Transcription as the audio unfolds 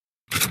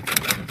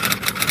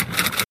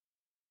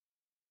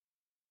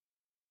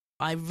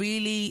I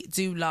really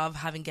do love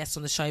having guests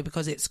on the show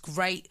because it's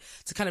great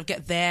to kind of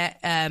get their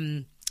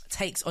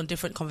takes on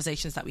different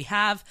conversations that we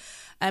have.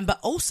 But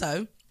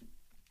also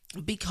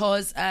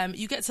because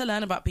you get to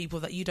learn about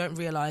people that you don't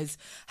realize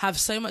have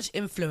so much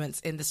influence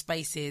in the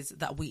spaces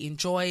that we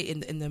enjoy,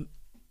 in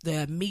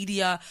the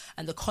media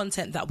and the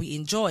content that we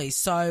enjoy.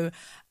 So,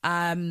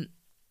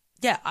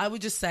 yeah, I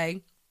would just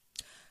say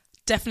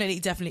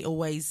definitely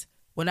always,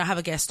 when I have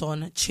a guest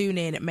on, tune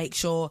in and make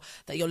sure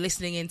that you're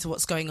listening into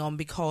what's going on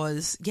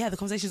because, yeah, the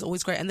conversation is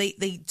always great and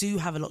they do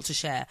have a lot to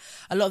share.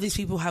 A lot of these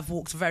people have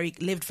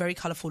lived very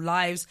colourful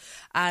lives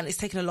and it's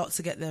taken a lot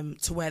to get them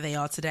to where they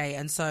are today.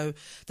 And so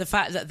the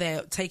fact that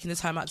they're taking the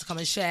time out to come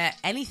and share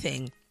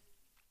anything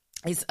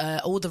is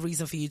all the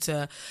reason for you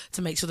to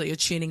make sure that you're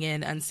tuning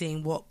in and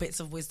seeing what bits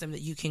of wisdom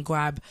that you can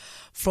grab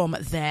from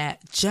their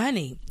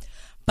journey.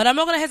 But I'm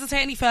not going to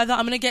hesitate any further.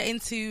 I'm going to get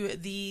into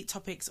the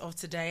topics of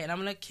today and I'm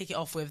going to kick it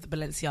off with the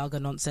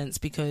Balenciaga nonsense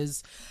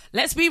because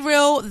let's be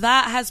real,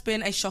 that has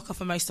been a shocker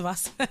for most of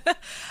us.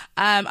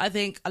 I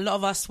think a lot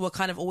of us were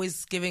kind of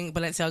always giving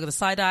Balenciaga the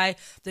side eye.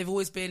 They've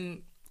always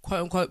been,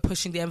 quote unquote,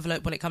 pushing the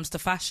envelope when it comes to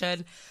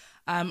fashion.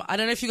 I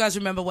don't know if you guys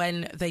remember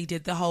when they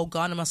did the whole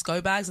Ghana Must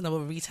Go bags and they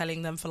were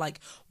retailing them for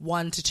like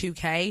 1 to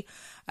 2k.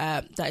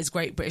 That is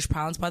Great British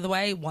pounds, by the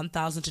way,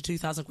 1,000 to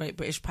 2,000 Great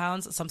British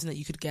pounds. Something that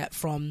you could get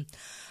from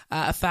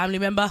a family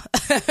member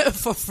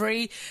for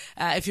free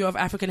if you're of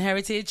African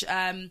heritage.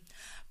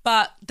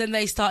 But then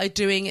they started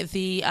doing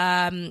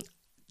the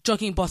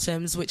jogging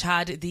bottoms, which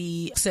had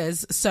the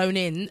says sewn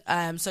in,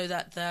 so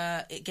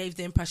that it gave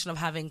the impression of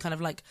having kind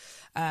of like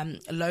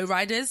low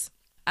riders.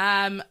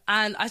 And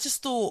I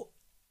just thought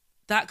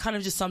that kind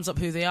of just sums up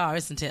who they are,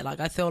 isn't it?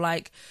 Like, I feel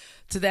like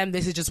to them,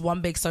 this is just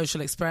one big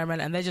social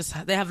experiment and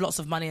they have lots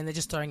of money and they're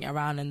just throwing it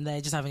around and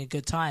they're just having a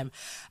good time.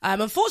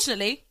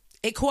 Unfortunately,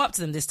 it caught up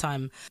to them this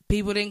time.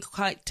 People didn't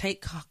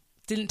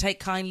take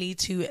kindly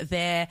to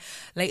their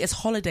latest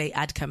holiday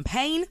ad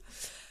campaign.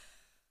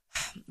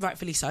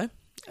 Rightfully so.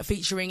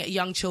 Featuring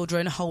young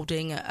children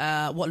holding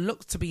what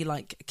looked to be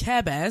like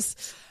Care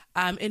Bears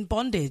in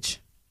bondage.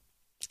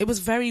 It was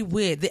very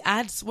weird. The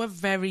ads were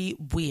very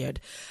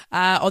weird.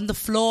 On the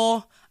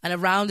floor and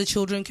around the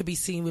children could be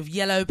seen with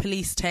yellow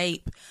police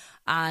tape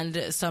and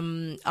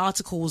some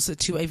articles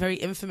to a very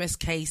infamous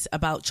case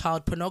about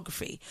child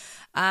pornography.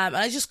 And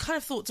I just kind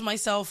of thought to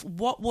myself,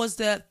 what was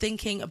the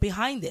thinking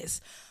behind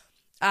this?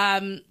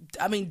 I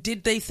mean,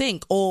 did they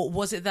think, or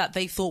was it that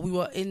they thought we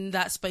were in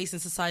that space in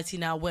society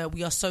now where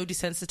we are so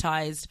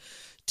desensitized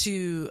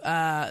to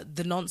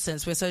the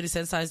nonsense, we're so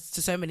desensitized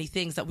to so many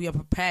things that we are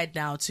prepared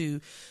now to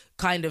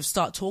kind of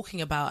start talking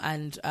about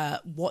and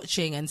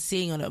watching and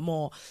seeing on a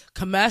more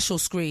commercial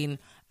screen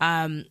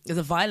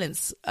the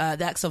violence,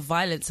 the acts of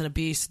violence and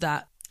abuse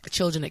that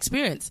children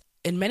experience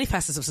in many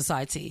facets of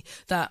society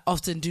that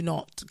often do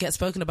not get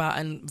spoken about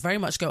and very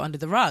much go under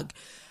the rug.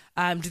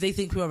 Do they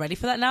think we were ready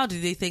for that now? Do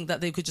they think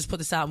that they could just put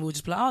this out and we would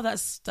just be like, oh,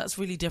 that's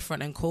really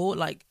different and cool?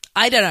 Like,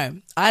 I don't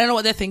know. I don't know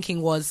what their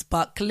thinking was,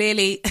 but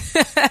clearly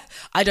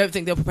I don't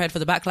think they were prepared for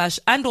the backlash,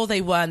 and or they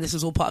were, and this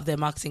was all part of their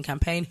marketing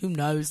campaign. Who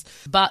knows?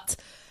 But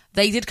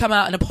they did come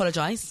out and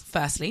apologise,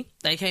 firstly.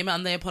 They came out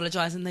and they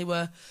apologised and they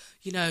were,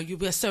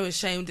 we're so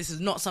ashamed. This is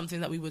not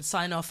something that we would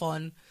sign off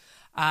on.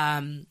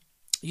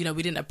 We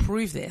didn't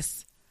approve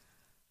this.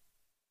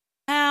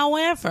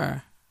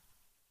 However,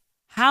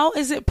 how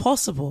is it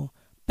possible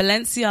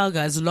Balenciaga,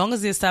 as long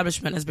as the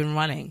establishment has been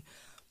running,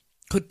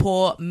 could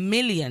pour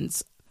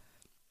millions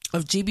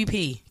of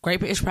GBP, Great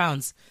British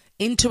pounds,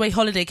 into a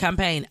holiday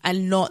campaign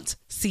and not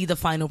see the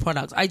final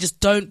product? I just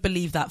don't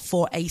believe that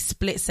for a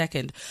split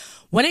second.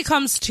 When it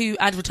comes to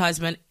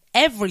advertisement,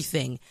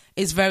 everything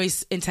is very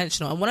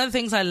intentional. And one of the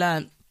things I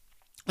learned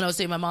when I was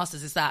doing my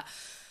master's is that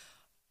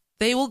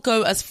they will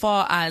go as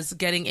far as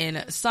getting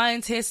in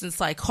scientists and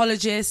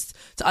psychologists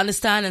to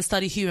understand and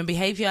study human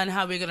behavior and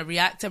how we're going to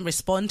react and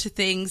respond to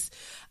things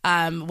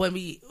when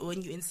you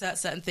insert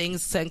certain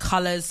things, certain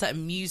colors,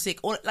 certain music,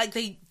 or like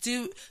they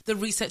do the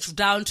research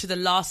down to the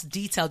last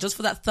detail just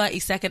for that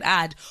 30-second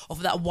ad or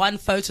for that one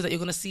photo that you're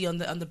going to see on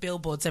the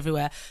billboards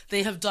everywhere.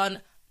 They have done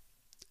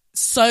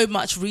so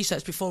much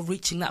research before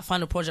reaching that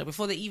final project,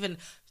 before they even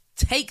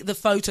take the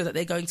photo that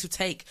they're going to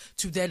take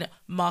to then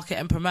market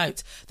and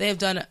promote. They have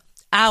done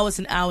hours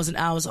and hours and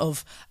hours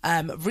of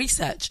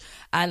research,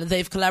 and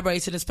they've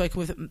collaborated and spoken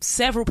with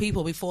several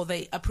people before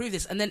they approve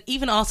this. And then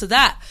even after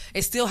that,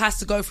 it still has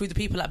to go through the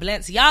people at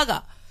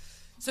Balenciaga.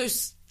 So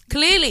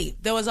clearly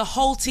there was a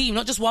whole team,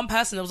 not just one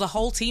person, there was a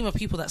whole team of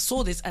people that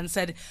saw this and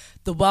said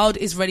the world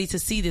is ready to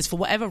see this. For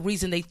whatever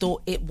reason, they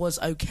thought it was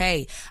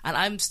okay. And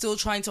I'm still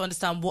trying to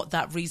understand what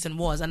that reason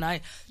was. And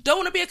I don't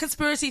want to be a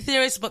conspiracy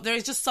theorist, but there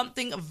is just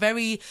something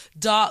very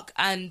dark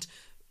and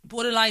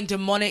borderline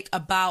demonic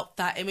about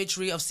that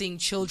imagery of seeing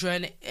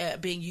children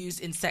being used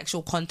in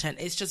sexual content.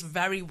 It's just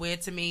very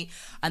weird to me,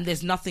 and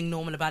there's nothing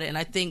normal about it. And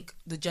I think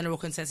the general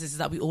consensus is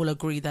that we all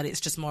agree that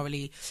it's just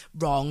morally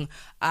wrong,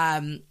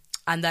 and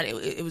that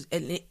it was.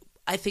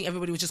 I think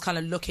everybody was just kind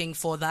of looking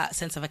for that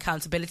sense of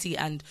accountability,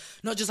 and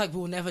not just like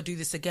we'll never do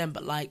this again,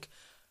 but like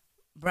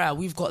bruh,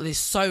 we've got this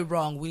so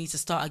wrong. We need to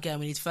start again.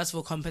 We need to, first of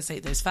all,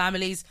 compensate those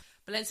families.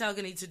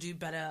 Balenciaga need to do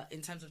better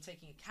in terms of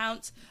taking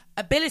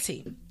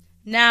accountability.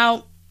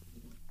 Now,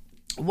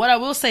 what I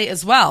will say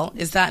as well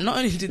is that not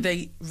only did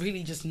they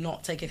really just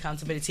not take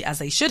accountability as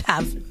they should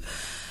have,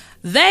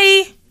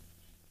 they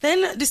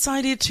then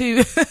decided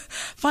to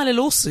file a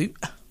lawsuit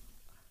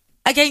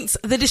against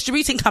the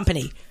distributing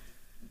company,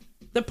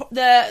 the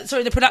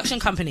production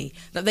company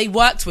that they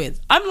worked with.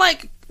 I'm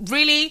like,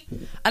 really?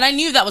 And I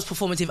knew that was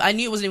performative. I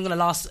knew it wasn't even going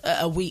to last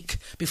a week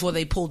before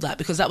they pulled that,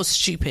 because that was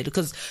stupid,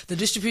 because the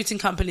distributing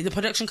company, the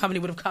production company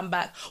would have come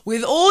back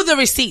with all the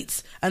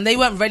receipts, and they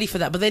weren't ready for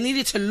that. But they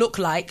needed to look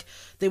like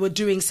they were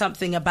doing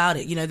something about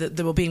it, you know, that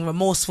they were being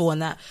remorseful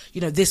and that, you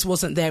know, this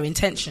wasn't their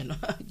intention.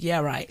 Yeah,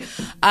 right.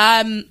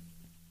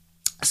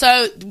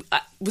 So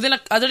within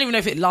I don't even know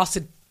if it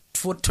lasted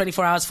for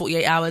 24 hours,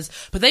 48 hours,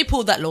 but they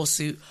pulled that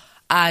lawsuit,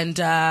 and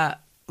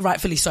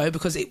rightfully so,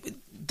 because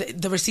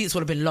the receipts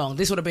would have been long.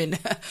 This would have been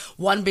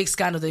one big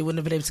scandal they wouldn't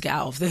have been able to get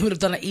out of. They would have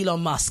done like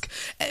Elon Musk,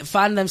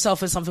 found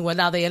themselves in something where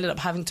now they ended up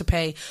having to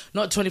pay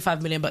not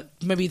 25 million, but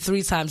maybe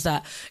 3 times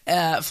that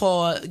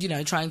for, you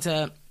know, trying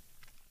to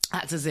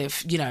act as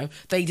if, you know,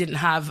 they didn't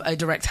have a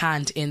direct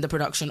hand in the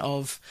production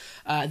of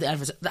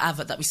the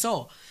advert that we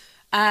saw.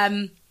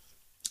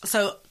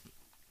 So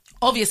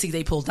obviously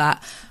they pulled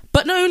that.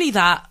 But not only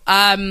that,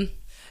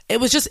 it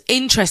was just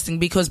interesting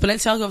because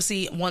Balenciaga,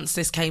 obviously, once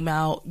this came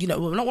out, you know,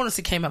 well, not once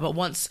it came out, but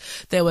once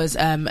there was,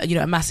 you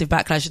know, a massive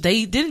backlash,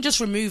 they didn't just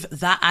remove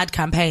that ad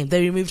campaign.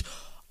 They removed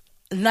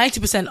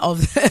 90%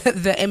 of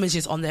the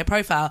images on their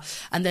profile,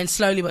 and then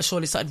slowly but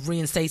surely started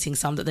reinstating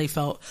some that they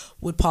felt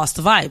would pass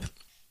the vibe.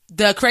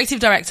 The creative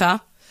director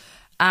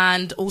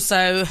and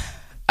also,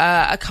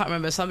 I can't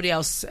remember, somebody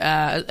else,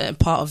 part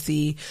of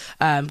the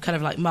kind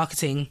of like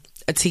marketing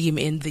team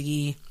in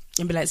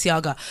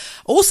Balenciaga,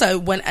 also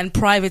went and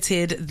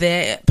privated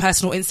their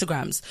personal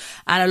Instagrams,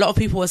 and a lot of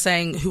people were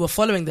saying, who were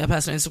following their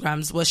personal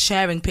Instagrams, were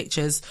sharing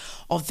pictures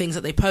of things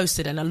that they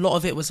posted, and a lot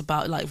of it was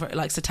about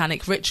like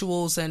satanic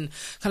rituals and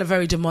kind of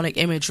very demonic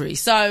imagery.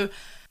 So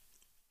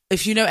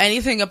if you know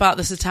anything about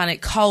the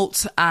satanic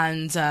cult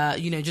and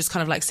you know, just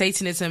kind of like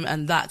Satanism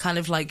and that kind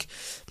of like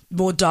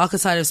more darker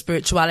side of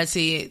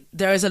spirituality,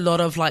 there is a lot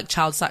of like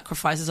child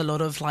sacrifices, a lot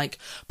of like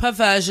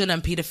perversion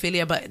and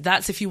pedophilia, but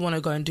that's if you want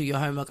to go and do your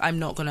homework. I'm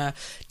not going to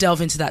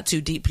delve into that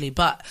too deeply,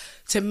 but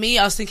to me,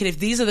 I was thinking, if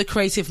these are the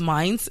creative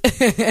minds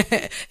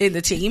in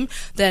the team,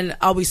 then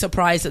I'll be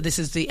surprised that this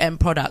is the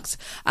end product.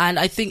 And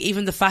I think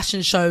even the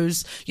fashion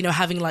shows, you know,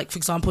 having like, for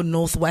example,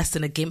 Northwest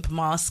in a GIMP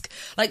mask,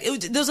 like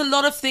there's a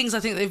lot of things I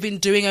think they've been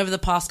doing over the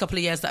past couple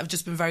of years that have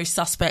just been very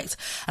suspect.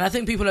 And I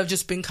think people have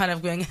just been kind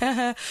of going,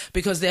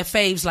 because their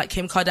faves like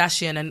Kim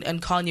Kardashian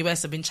and Kanye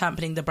West have been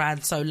championing the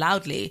brand so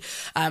loudly.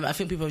 I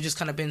think people have just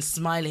kind of been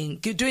smiling,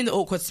 doing the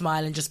awkward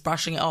smile and just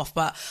brushing it off.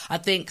 But I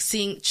think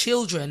seeing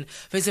children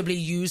visibly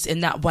used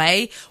in that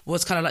way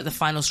was kind of like the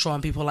final straw,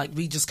 and people like,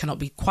 we just cannot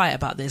be quiet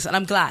about this. And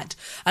I'm glad,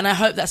 and I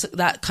hope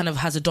that kind of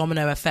has a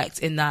domino effect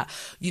in that,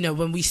 you know,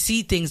 when we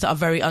see things that are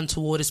very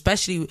untoward,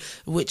 especially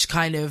which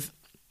kind of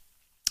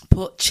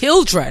put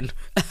children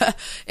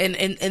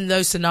in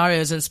those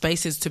scenarios and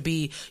spaces to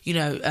be, you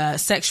know,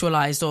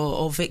 sexualized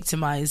or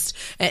victimized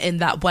in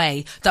that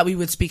way, that we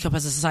would speak up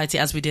as a society,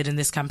 as we did in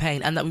this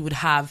campaign, and that we would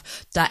have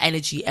that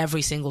energy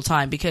every single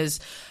time, because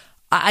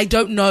I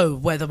don't know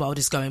where the world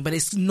is going, but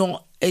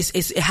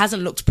it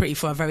hasn't looked pretty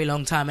for a very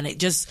long time. And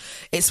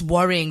it's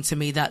worrying to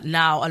me that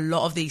now a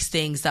lot of these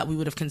things that we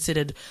would have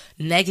considered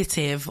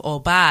negative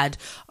or bad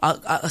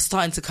are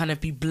starting to kind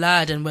of be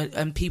blurred,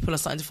 and people are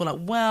starting to feel like,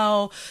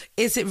 well,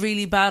 is it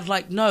really bad?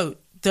 Like, no,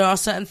 there are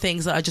certain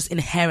things that are just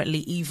inherently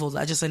evil,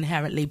 that are just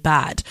inherently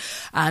bad.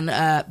 And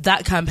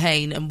that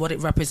campaign and what it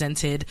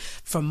represented,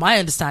 from my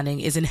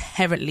understanding, is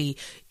inherently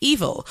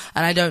evil.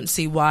 And I don't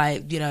see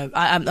why, you know,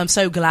 I'm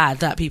so glad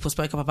that people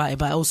spoke up about it,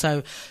 but I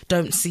also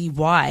don't see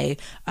why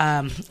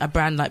a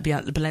brand like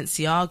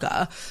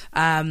Balenciaga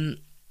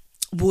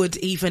would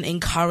even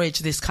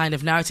encourage this kind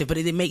of narrative. But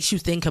it makes you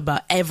think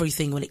about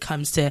everything when it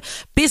comes to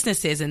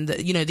businesses and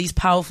you know, these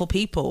powerful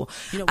people.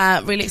 You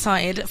know, really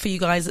excited for you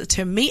guys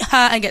to meet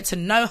her and get to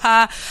know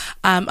her.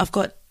 I've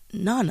got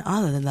none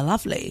other than the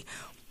lovely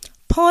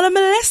Paula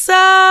Melissa.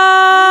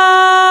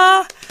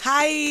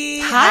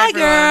 Hi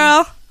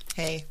girl.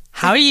 Hey,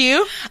 how are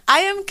you? I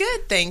am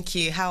good, thank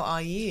you. How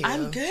are you?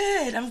 I'm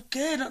good,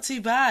 not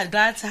too bad.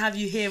 Glad to have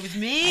you here with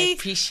me. I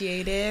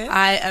appreciate it.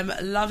 I am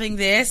loving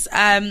this.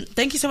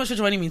 Thank you so much for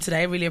joining me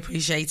today. I really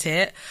appreciate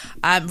it.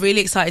 I'm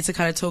really excited to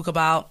kind of talk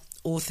about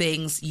all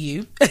things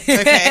you.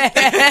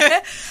 Okay.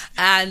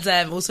 And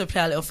also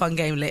play a little fun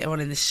game later on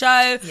in the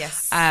show.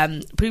 Yes.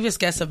 Previous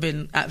guests have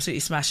been absolutely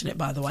smashing it,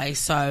 by the way.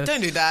 So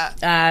don't do that.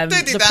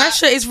 The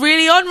pressure is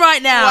really on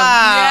right now.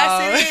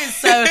 Wow.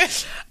 Yes, it is.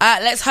 So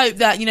let's hope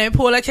that,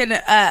 Paula can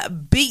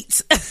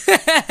beat.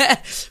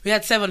 We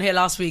had Sev on here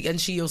last week,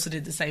 and she also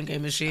did the same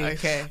game as you.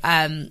 Okay.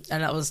 And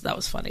that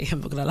was funny.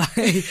 I'm not gonna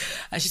lie.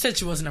 She said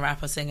she wasn't a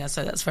rapper singer,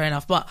 so that's fair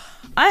enough. But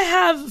I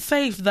have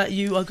faith that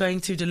you are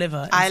going to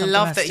deliver. I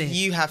love that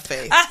you have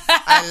faith.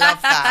 I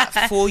love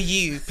that for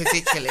you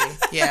particularly.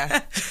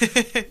 Yeah.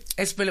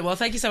 It's brilliant. Well,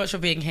 thank you so much for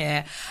being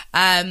here.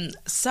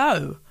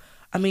 So,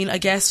 I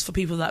guess for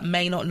people that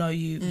may not know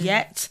you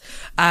yet,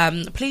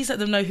 please let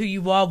them know who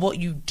you are, what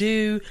you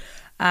do,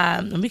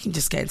 and we can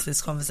just get into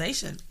this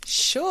conversation.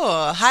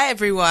 Sure. Hi,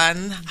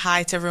 everyone.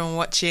 Hi to everyone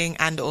watching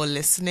and or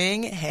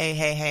listening.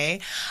 Hey.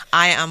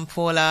 I am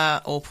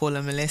Paula, or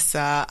Paula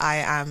Melissa. I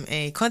am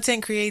a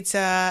content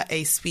creator,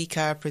 a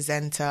speaker,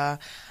 presenter,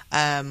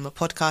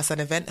 podcast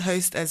and event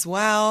host as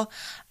well.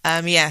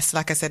 Yes,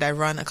 like I said, I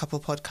run a couple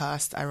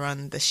podcasts. I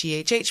run the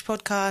SheHH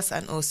podcast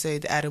and also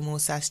the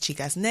Hermosas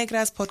Chicas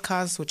Negras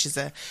podcast, which is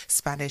a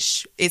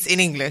Spanish, it's in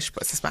English,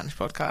 but it's a Spanish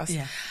podcast.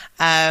 Yeah.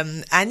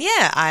 And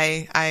yeah,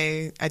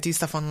 I do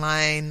stuff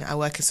online. I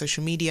work in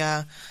social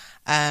media.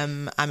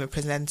 I'm a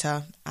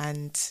presenter,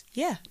 and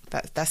yeah,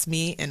 that's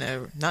me in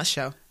a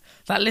nutshell.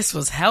 That list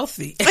was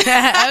healthy. Okay,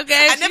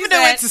 I never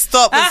know when to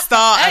stop and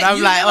start, and I'm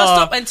you like, never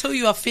stop until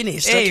you are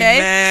finished. Okay,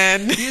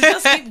 man. You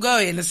just keep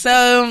going.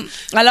 So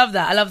I love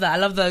that. I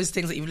love those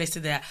things that you've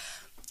listed there,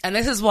 and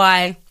this is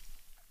why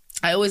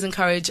I always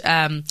encourage,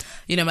 my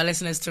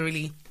listeners to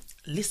really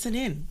listen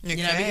in.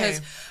 Okay.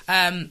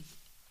 Because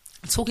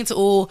talking to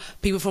all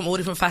people from all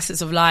different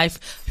facets of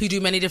life who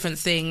do many different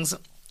things,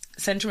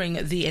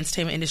 centering the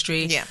entertainment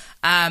industry. Yeah.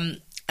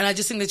 And I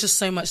just think there's just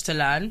so much to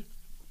learn.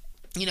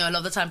 A lot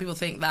of the time people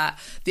think that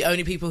the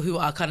only people who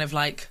are kind of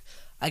like,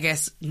 I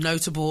guess,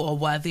 notable or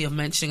worthy of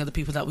mentioning are the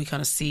people that we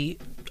kind of see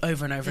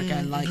over and over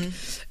again, like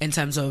in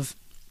terms of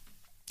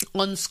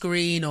on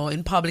screen or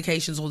in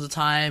publications all the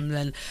time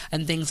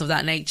and things of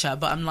that nature.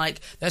 But I'm like,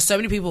 there's so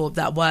many people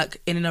that work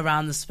in and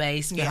around the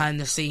space, behind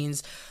the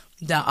scenes,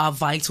 that are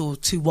vital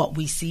to what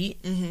we see,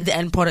 the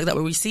end product that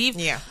we receive.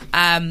 Yeah.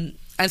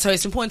 And so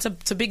it's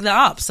important to big that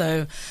up.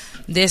 So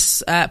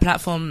this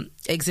platform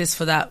exists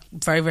for that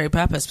very, very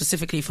purpose,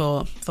 specifically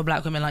for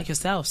Black women like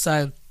yourself.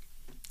 So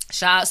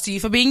shout outs to you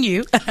for being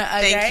you.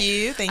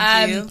 Okay?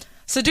 Thank you.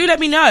 So do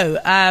let me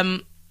know,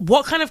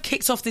 what kind of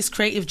kicked off this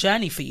creative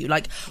journey for you?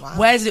 Like,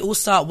 where did it all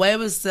start? Where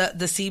was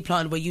the seed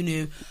planted where you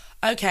knew,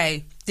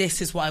 okay,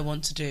 this is what I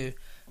want to do?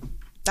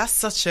 That's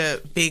such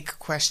a big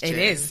question. It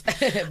is. But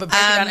break it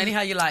down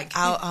anyhow you like.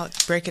 I'll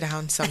break it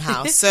down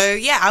somehow. So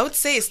yeah, I would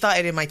say it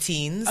started in my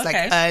teens,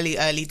 like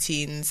early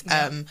teens.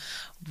 Yeah.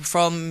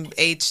 From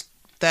age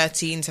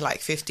 13 to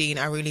like 15,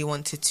 I really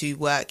wanted to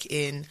work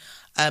in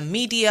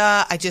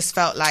media. I just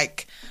felt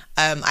like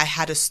I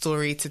had a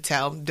story to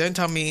tell. Don't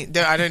tell me,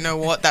 I don't know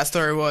what that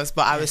story was,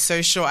 but I was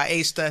so sure at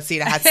age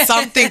 13 I had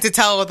something to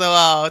tell the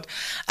world.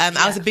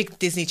 I was a big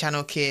Disney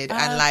Channel kid,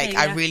 and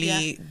I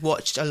really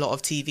watched a lot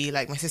of TV.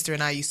 Like my sister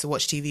and I used to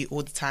watch TV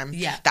all the time.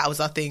 Yeah. That was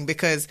our thing,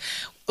 because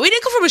we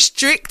didn't come from a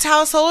strict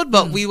household,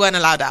 but we weren't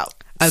allowed out.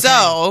 Okay.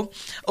 So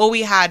all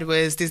we had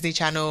was Disney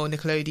Channel,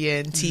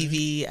 Nickelodeon,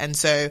 TV, and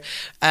so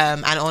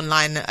and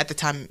online at the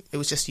time it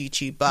was just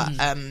YouTube, but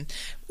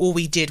all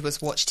we did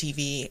was watch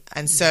TV.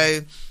 And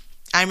so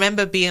I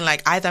remember being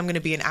like, either I'm going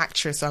to be an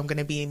actress or I'm going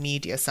to be in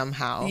media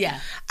somehow. Yeah.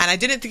 And I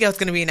didn't think I was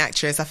going to be an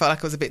actress. I felt like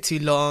it was a bit too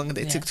long, that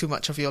it took too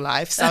much of your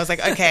life. So I was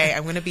like, okay,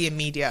 I'm going to be in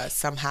media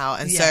somehow.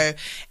 And so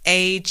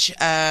age,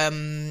 I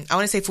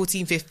want to say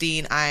 14,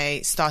 15,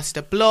 I started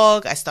a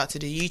blog. I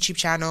started a YouTube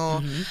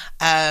channel.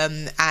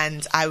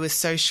 And I was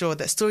so sure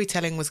that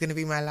storytelling was going to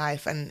be my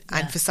life. And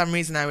for some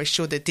reason, I was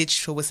sure that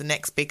digital was the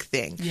next big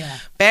thing. Yeah.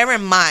 Bear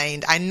in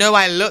mind, I know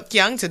I look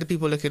young to the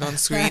people looking on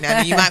screen.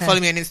 And you might follow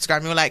me on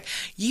Instagram. You're like,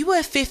 you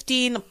were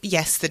 15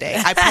 yesterday.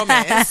 I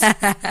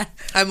promise.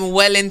 I'm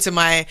well into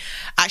my,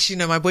 actually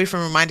no, my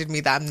boyfriend reminded me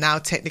that I'm now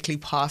technically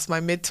past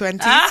my mid-20s.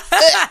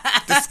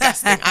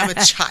 Disgusting. I'm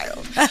a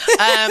child.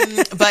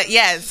 But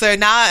yeah, so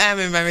now I am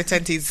in my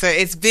mid-20s. So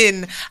it's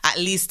been at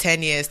least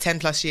 10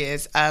 plus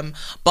years.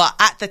 But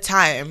at the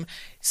time,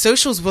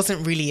 socials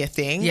wasn't really a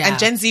thing, and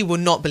Gen Z will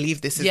not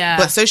believe this,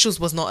 but socials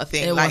was not a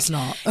thing. It was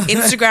not.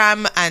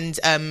 Instagram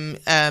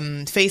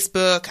and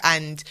Facebook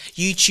and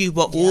YouTube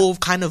were all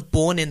kind of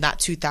born in that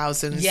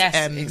 2000s,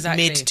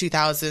 mid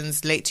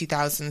 2000s, late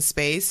 2000s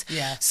space.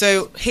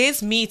 So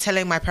here's me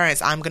telling my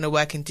parents I'm going to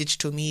work in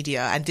digital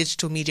media, and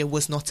digital media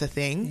was not a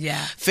thing.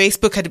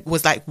 Facebook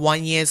was like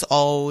 1 year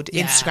old.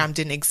 Instagram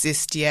didn't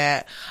exist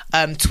yet.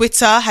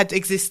 Twitter had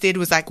existed,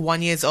 was like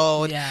 1 year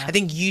old. I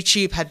think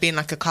YouTube had been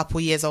like a couple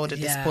years old at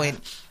this point.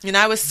 And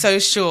I was so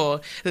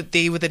sure that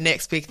they were the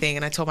next big thing.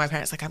 And I told my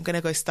parents, like, I'm going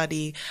to go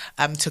study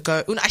actually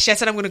I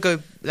said I'm going to go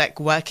like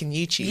work in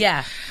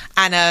YouTube.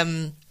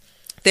 And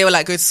They were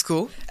like, go to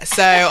school.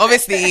 So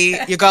obviously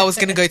your girl was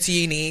going to go to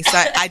uni. So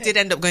I did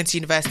end up going to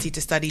university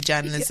to study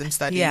journalism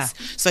studies. Yeah.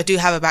 So I do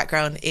have a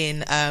background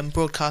in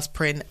broadcast,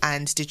 print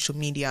and digital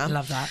media.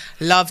 Love that.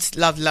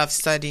 Loved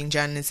studying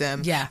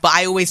journalism. Yeah. But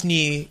I always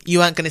knew you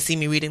weren't going to see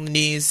me reading the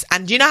news.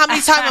 And do you know how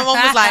many times my mom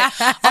was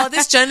like, oh,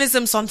 this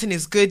journalism something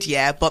is good,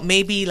 yeah, but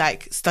maybe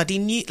like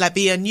study like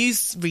be a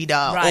news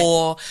reader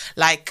or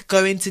like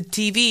go into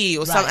TV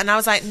or something. And I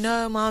was like,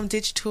 no, mom,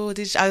 digital.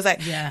 I was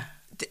like, yeah.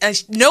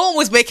 No one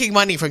was making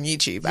money from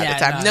YouTube at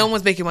the time. No one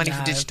was making money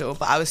from digital,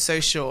 but I was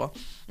so sure.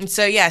 And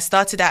so, I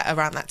started at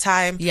around that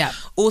time. Yeah.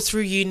 All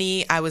through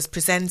uni, I was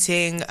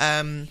presenting,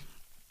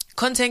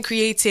 content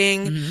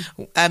creating,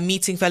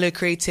 meeting fellow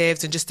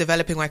creatives and just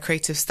developing my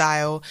creative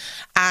style.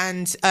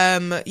 And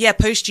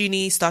post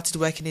uni started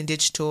working in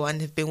digital and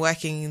have been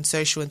working in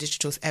social and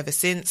digital ever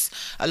since.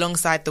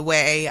 Alongside the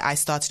way, I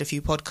started a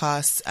few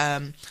podcasts,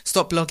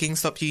 stopped blogging,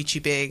 stopped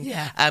YouTubing,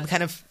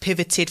 kind of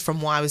pivoted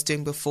from what I was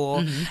doing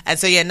before. And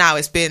so now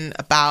it's been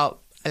about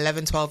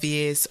 11, 12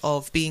 years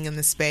of being in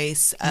the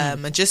space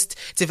and just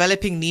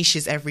developing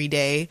niches every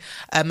day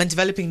and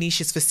developing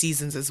niches for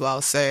seasons as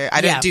well. So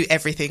I don't do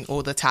everything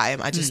all the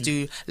time. I just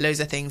do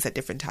loads of things at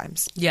different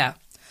times. Yeah.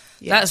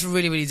 That's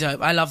really, really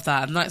dope. I love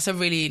that. And that's a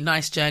really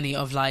nice journey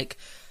of like,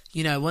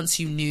 you know, once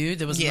you knew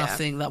there was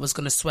nothing that was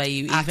going to sway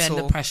you, even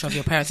the pressure of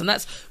your parents. And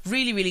that's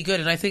really, really good.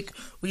 And I think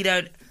we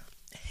don't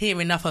hear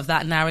enough of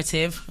that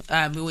narrative.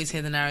 We always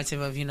hear the narrative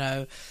of, you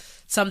know,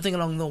 something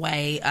along the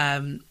way,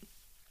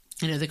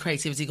 you know, the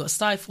creativity got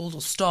stifled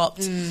or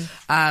stopped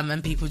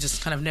and people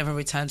just kind of never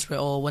returned to it,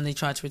 or when they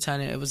tried to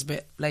return it, it was a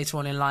bit later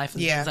on in life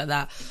and things like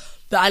that.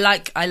 But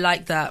I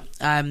like that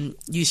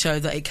you show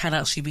that it can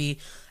actually be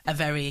a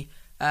very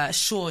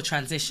sure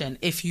transition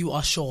if you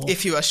are sure.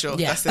 If you are sure,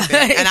 that's the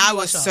thing. And I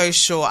was so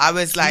sure. I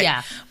was like,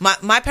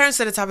 my parents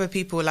are the type of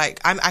people, like,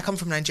 I come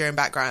from a Nigerian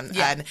background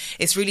and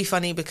it's really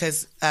funny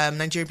because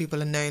Nigerian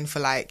people are known for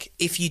like,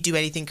 if you do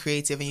anything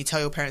creative and you tell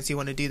your parents you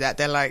want to do that,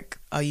 they're like,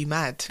 are you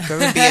mad? Go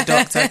and be a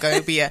doctor,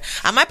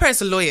 and my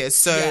parents are lawyers,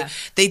 so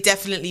they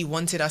definitely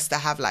wanted us to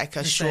have like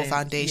a sure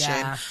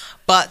foundation.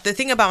 But the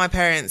thing about my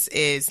parents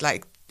is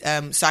like,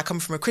 so I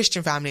come from a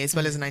Christian family as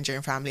well as a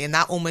Nigerian family, and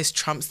that almost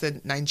trumps the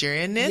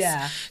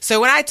Nigerianness. So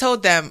when I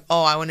told them,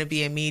 oh, I want to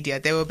be in media,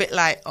 they were a bit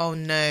like, oh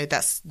no,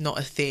 that's not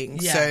a thing.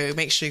 So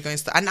make sure you go and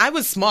study. And I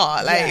was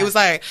smart. Like it was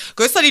like,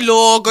 go study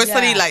law, go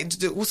study like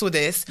do also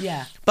this.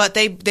 But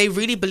they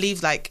really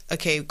believed like,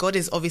 okay, God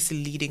is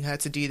obviously leading her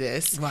to do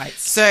this. Right.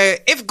 So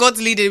if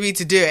God's leading me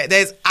to do it,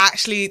 there's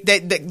actually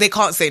they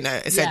can't say no,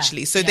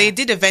 essentially. So they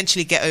did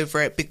eventually get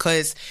over it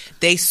because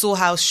they saw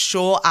how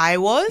sure I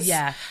was.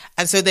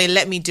 And so they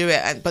let me do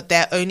it. But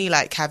their only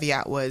like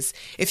caveat was,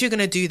 if you're going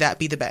to do that,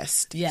 be the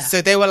best.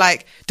 So they were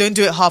like, don't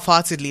do it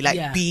half-heartedly,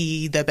 like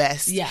be the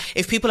best.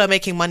 If people are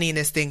making money in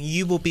this thing,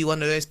 you will be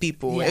one of those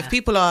people. If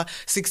people are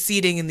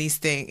succeeding in this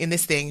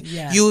thing,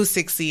 you'll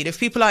succeed. If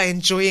people are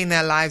enjoying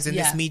their lives in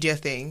this media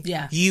thing,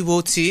 you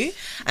will too.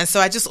 And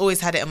so I just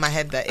always had it in my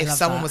head that if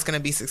someone was going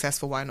to be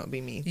successful, why not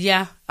be me?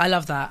 Yeah, I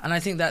love that. And I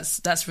think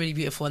that's really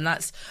beautiful. And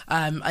that's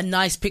a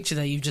nice picture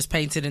that you've just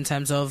painted in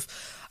terms of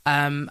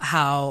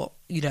how,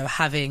 you know,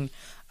 having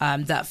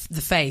that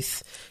the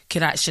faith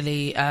can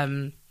actually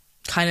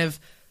kind of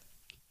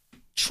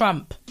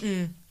trump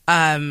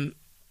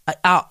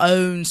our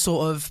own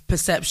sort of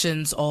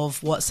perceptions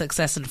of what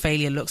success and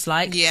failure looks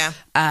like.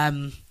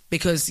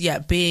 Because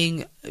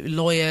being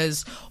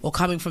lawyers or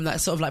coming from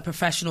that sort of like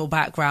professional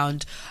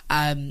background,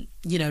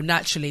 you know,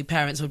 naturally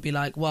parents would be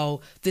like,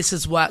 well, this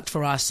has worked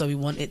for us, so we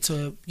want it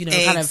to, you know,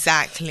 kind of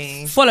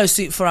follow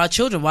suit for our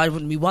children. Why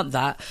wouldn't we want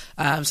that?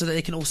 So that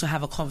they can also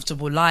have a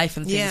comfortable life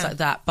and things like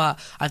that. But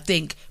I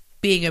think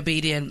being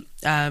obedient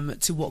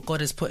to what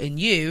God has put in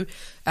you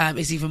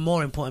is even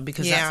more important,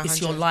 because it's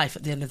your life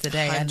at the end of the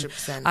day.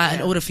 100%,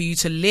 and in order for you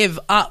to live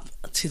up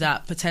to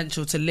that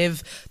potential, to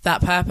live that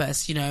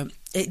purpose, you know,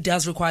 it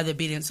does require the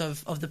obedience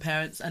of the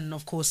parents and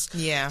of course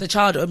the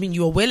child. I mean,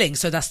 you are willing,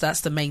 so that's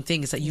the main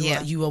thing, is that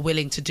you are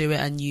willing to do it,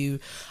 and you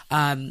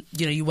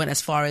you know, you went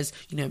as far as,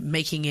 you know,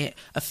 making it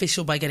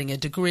official by getting a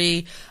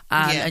degree,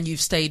 and you've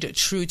stayed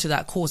true to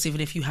that course,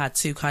 even if you had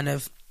to kind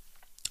of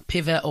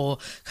pivot or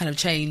kind of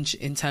change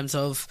in terms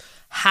of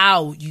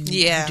how you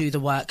do the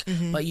work.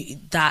 But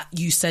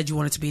you said you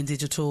wanted to be in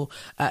digital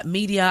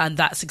media, and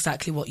that's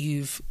exactly what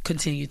you've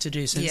continued to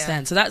do since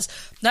then. So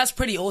that's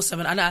pretty awesome,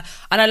 and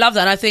I love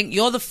that. And I think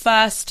you're the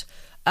first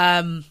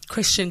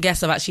Christian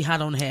guest I've actually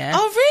had on here.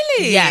 Oh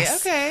really?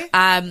 Yes. Okay.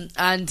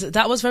 And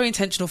that was very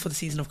intentional for the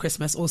season of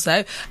Christmas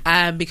also,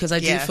 because I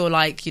do feel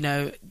like, you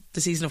know,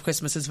 the season of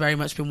Christmas has very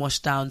much been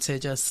washed down to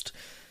just,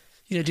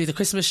 you know, do the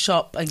Christmas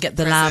shop and get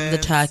the lamb, the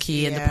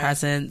turkey, and the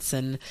presents.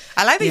 And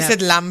I like that you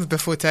said lamb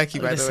before turkey,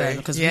 by the way,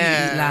 because we eat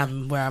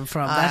lamb where I'm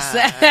from.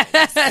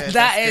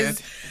 That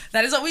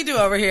is what we do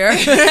over here.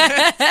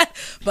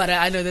 But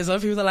I know there's a lot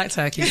of people that like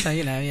turkey, so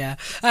you know, you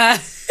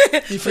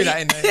threw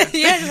that in there.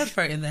 You have to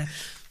throw it in there.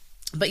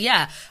 But you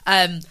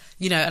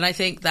know, and I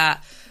think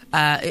that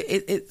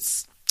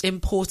it's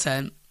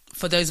important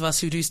for those of us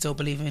who do still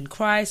believe in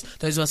Christ,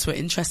 those of us who are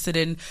interested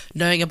in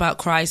knowing about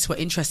Christ, who are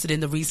interested in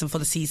the reason for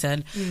the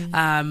season,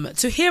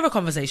 to hear a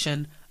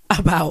conversation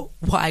about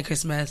White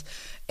Christmas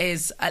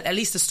is at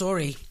least a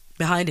story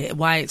behind it,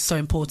 why it's so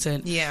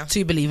important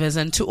to believers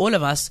and to all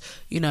of us,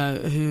 you know,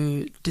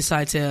 who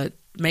decide to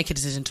make a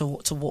decision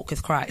to walk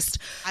with Christ.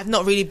 I've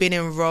not really been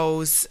in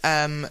roles,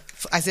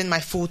 as in my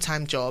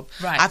full-time job.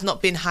 Right. I've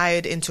not been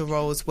hired into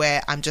roles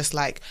where I'm just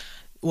like,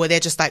 where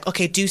they're just like,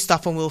 okay, do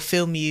stuff and we'll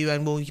film you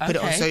and we'll put it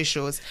on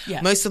socials.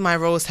 Yeah. Most of my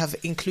roles have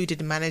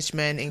included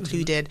management,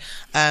 included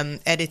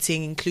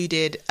editing,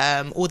 included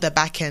all the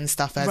back end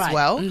stuff as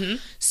well.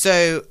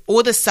 So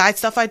all the side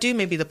stuff I do,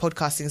 maybe the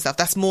podcasting stuff,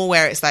 that's more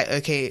where it's like,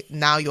 okay,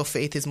 now your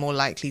faith is more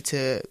likely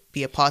to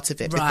be a part of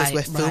it because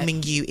we're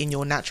filming you in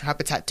your natural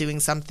habitat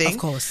doing something. Of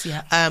course,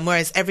 yeah.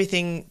 Whereas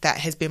everything that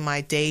has been my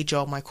day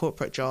job, my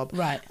corporate job,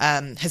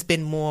 has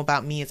been more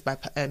about me as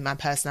my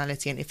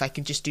personality and if I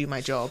can just do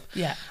my job.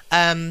 Yeah.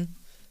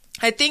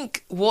 I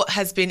think what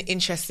has been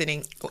interesting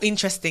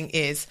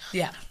is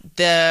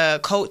the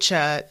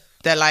culture,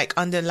 the like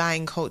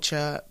underlying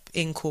culture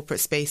in corporate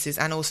spaces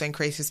and also in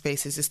creative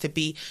spaces is to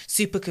be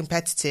super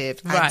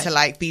competitive and to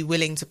like be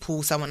willing to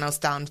pull someone else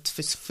down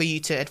for you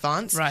to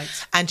advance.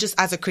 And just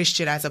as a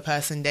Christian, as a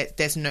person,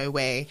 there's no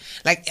way.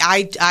 Like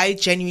I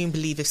genuinely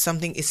believe if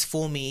something is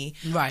for me,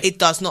 it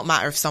does not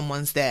matter if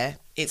someone's there.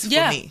 It's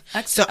for me.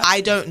 So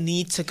I don't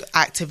need to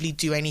actively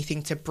do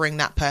anything to bring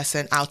that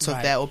person out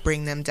of there or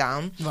bring them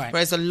down.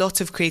 Whereas a lot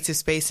of creative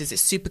spaces,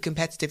 it's super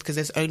competitive because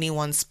there's only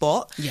one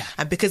spot.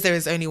 And because there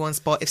is only one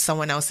spot, if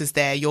someone else is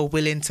there, you're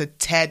willing to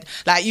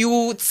you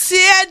will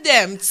tear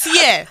them,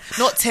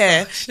 not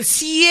tear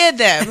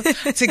them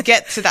to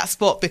get to that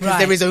spot because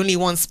there is only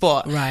one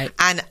spot.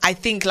 And I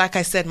think, like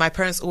I said, my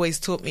parents always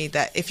taught me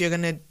that if you're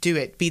going to do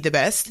it, be the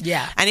best.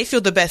 And if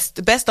you're the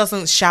best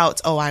doesn't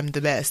shout, oh, I'm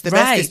the best. The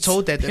best is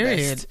told they're the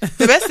best.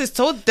 The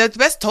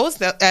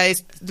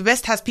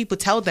best has people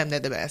tell them they're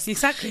the best.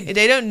 Exactly.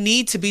 They don't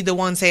need to be the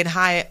one saying,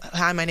 hi,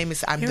 my name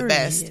is, I'm the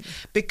best,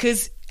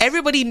 because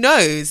everybody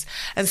knows.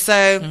 And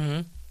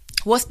so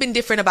what's been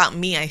different about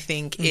me, I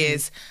think,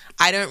 is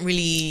I don't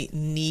really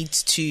need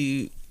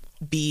to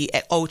be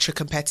ultra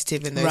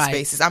competitive in those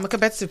spaces. I'm a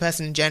competitive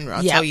person in general,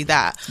 I'll tell you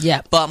that.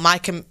 But my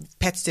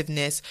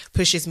competitiveness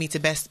pushes me to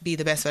be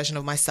the best version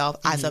of myself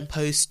as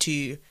opposed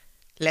to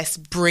let's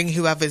bring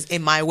whoever's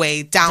in my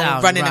way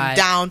down running them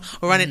down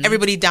or running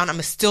everybody down.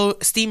 I'm a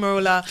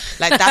steamroller.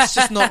 Like, that's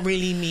just not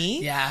really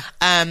me.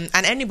 And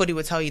anybody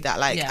would tell you that.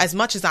 Like, as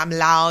much as I'm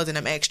loud and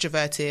I'm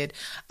extroverted,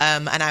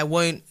 and I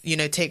won't,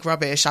 take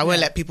rubbish, I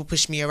won't let people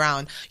push me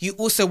around, you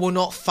also will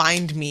not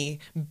find me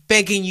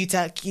begging you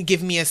to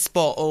give me a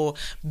spot or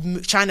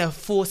trying to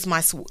force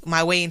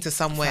my way into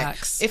somewhere.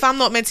 Facts. If I'm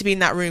not meant to be in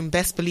that room,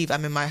 best believe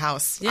I'm in my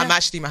house. I'm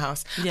actually in my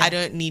house. I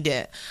don't need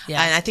it. And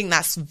I think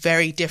that's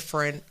very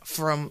different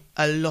from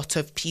a lot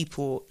of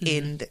people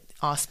in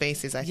our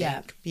spaces, I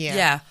think.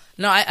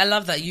 No, I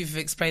love that. You've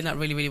explained that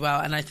really, really well.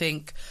 And I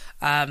think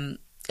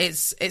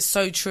it's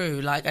so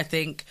true. Like, I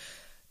think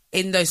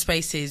in those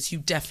spaces, you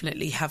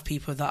definitely have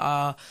people that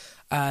are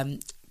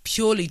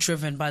purely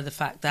driven by the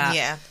fact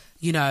that,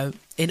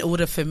 in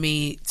order for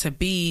me to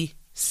be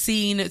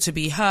seen, to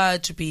be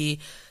heard, to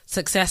be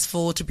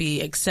successful, to be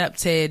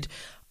accepted,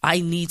 I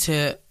need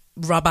to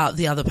rub out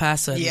the other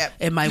person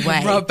in my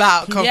way. Rub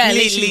out completely.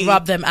 Literally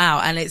rub them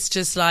out. And it's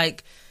just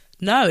like,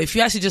 no, if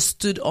you actually just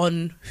stood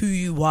on who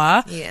you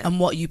were and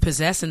what you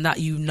possess and that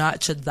you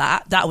nurtured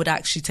that would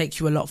actually take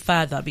you a lot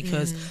further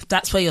because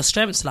that's where your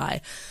strengths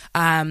lie.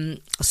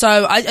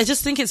 So I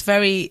just think it's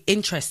very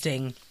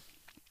interesting,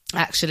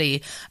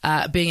 actually,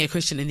 being a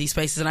Christian in these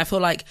spaces. And I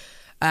feel like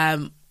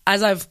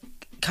as I've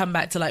come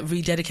back to like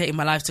rededicating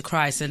my life to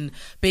Christ and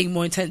being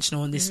more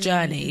intentional on this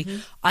journey,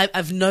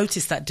 I've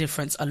noticed that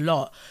difference a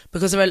lot,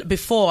 because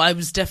before I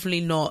was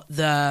definitely not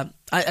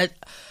I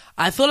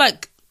feel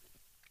like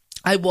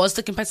I was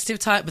the competitive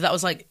type, but that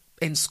was like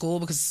in school,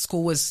 because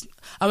school was,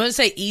 I won't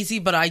say easy,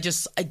 but I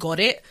got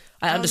it.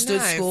 I understood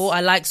school.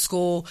 I liked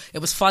school. It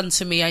was fun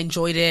to me. I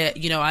enjoyed it.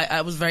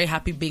 I was very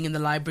happy being in the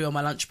library on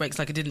my lunch breaks.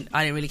 Like, I didn't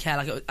really care.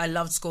 Like, I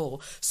loved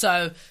school.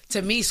 So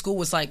to me, school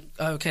was like,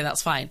 oh, okay,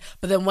 that's fine.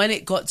 But then when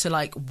it got to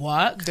like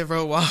work, the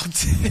real world,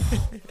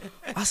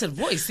 I said,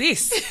 what is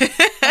this?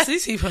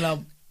 These people are,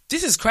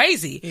 this is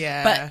crazy.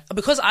 But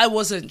because I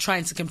wasn't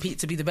trying to compete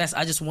to be the best,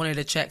 I just wanted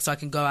a check so I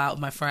can go out with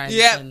my friends.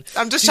 And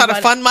I'm just trying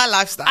to fund my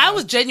lifestyle. I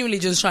was genuinely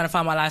just trying to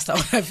find my lifestyle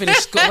when I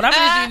finished school. When I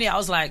finished uni, I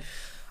was like,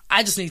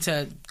 I just need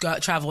to go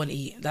travel and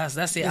eat. That's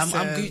it. I'm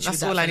Gucci.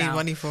 That's all I need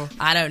money for.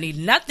 I don't need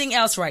nothing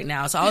else right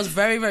now. So I was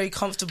very, very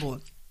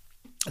comfortable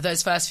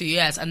those first few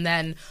years. And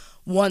then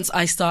once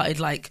I started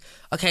like,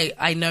 okay,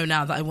 I know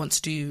now that I want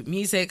to do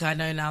music. I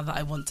know now that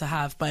I want to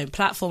have my own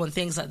platform and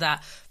things like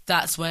that.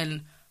 That's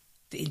when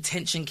the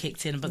intention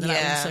kicked in. But then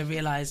I also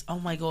realized, oh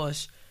my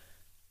gosh,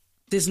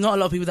 there's not a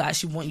lot of people that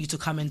actually want you to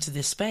come into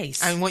this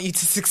space. And want you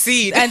to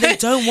succeed. And they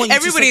don't want you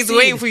to succeed. Everybody's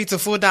waiting for you to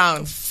fall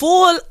down.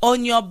 Fall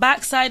on your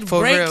backside,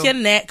 For break real. your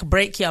neck,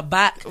 break your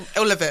back.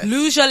 All of it.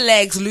 Lose your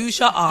legs, lose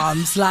your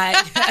arms. Like,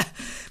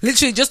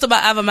 literally just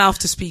about have a mouth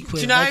to speak with.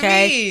 Do you know what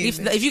I mean?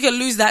 If you can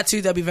lose that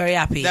too, they'll be very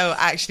happy. They'll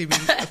actually be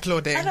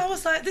applauding. And I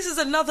was like, this is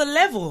another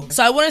level.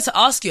 So I wanted to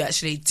ask you,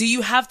 actually, do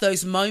you have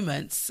those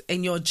moments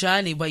in your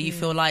journey where you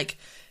feel like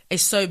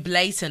it's so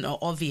blatant or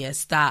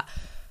obvious that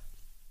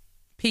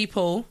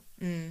people,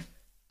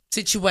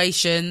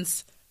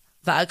 situations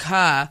that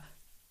occur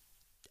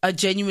are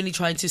genuinely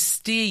trying to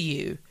steer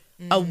you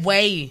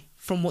away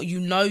from what you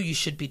know you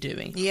should be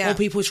doing? Yeah. Or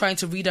people trying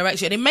to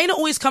redirect you. And it may not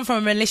always come from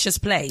a malicious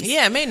place.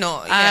 Yeah, it may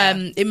not.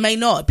 Yeah. It may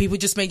not. People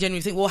just may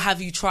genuinely think, well,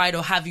 have you tried,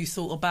 or have you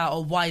thought about,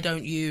 or why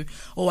don't you,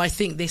 or I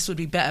think this would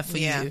be better for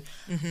you.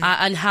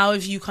 And how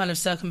have you kind of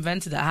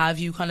circumvented that? How have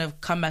you kind of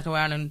come back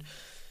around and,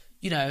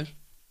 you know,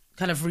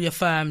 kind of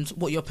reaffirmed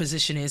what your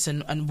position is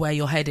and where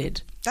you're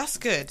headed? That's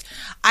good.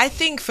 I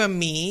think for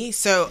me,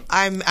 so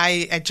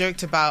I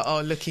joked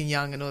about looking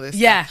young and all this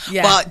stuff.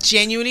 Yeah. But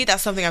genuinely,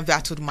 that's something I've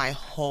battled my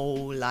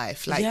whole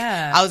life. Like,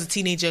 I was a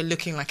teenager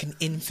looking like an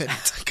infant.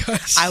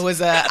 Gosh. I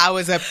was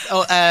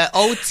a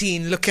old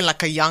teen looking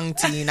like a young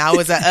teen. I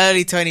was an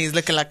early 20s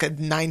looking like a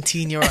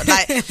 19-year-old.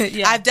 Like,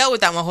 I've dealt with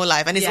that my whole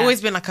life, and it's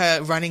always been like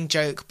a running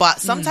joke. But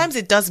sometimes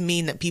it does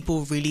mean that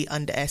people really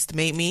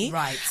underestimate me,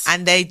 right?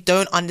 And they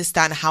don't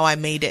understand how I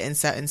made it in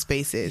certain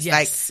spaces,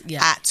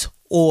 at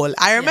all.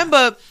 I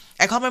remember,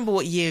 I can't remember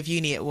what year of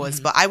uni it was,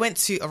 but I went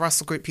to a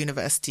Russell Group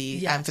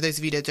university. And for those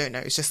of you that don't know,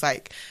 it's just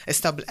like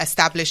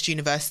established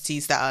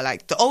universities that are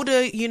like the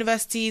older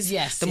universities,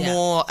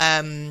 more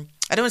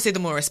I don't want to say the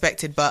more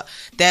respected, but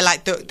they're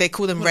like they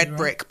call them red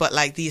brick, but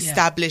like the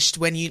established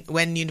when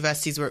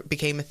universities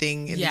became a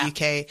thing in the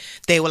UK,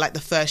 they were like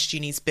the first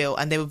unis built,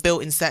 and they were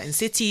built in certain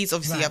cities.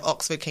 Obviously, you have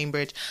Oxford,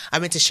 Cambridge. I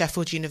went to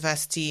Sheffield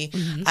University.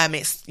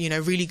 It's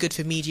really good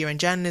for media and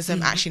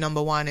journalism. Actually,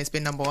 number one. It's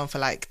been number one for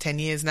like 10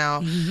 years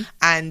now,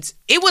 and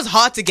it was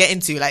hard to get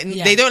into. Like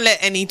they don't let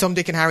any Tom,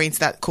 Dick, and Harry into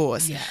that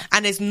course,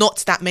 and there's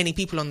not that many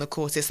people on the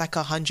course. It's like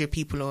 100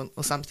 people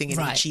or something in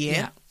each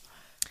year.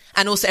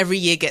 And also every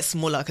year gets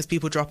smaller because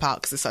people drop out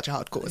because it's such a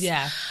hard course.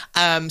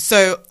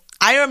 So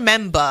I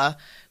remember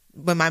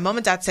when my mom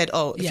and dad said,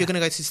 if you're going to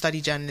go to study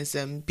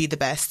journalism, be the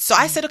best. So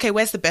I said, okay,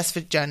 where's the best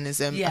for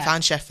journalism? I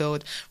found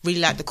Sheffield, really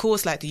liked the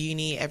course, liked the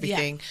uni,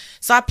 everything.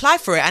 So I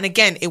applied for it. And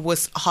again, it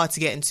was hard to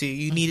get into.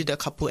 You needed a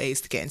couple A's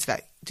to get into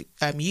that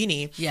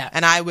uni.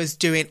 And I was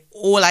doing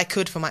all I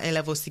could for my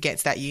A-levels to get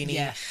to that uni.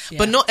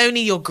 But not only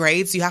your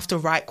grades, you have to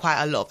write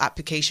quite a lot of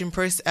application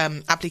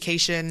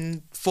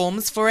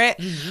forms for it.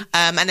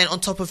 And then on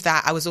top of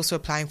that, I was also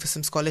applying for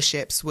some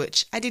scholarships,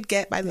 which I did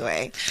get, by the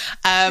way.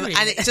 And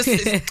it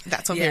just,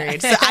 that's on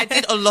period. So I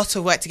did a lot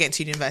of work to get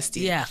into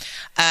university. And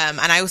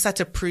I also had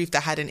to prove that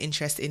I had an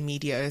interest in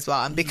media as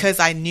well. And because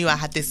I knew I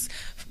had this,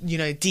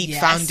 deep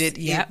founded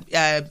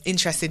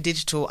interest in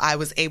digital, I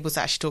was able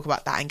to actually talk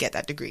about that and get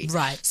that degree.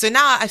 So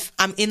now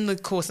I'm in the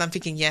course and I'm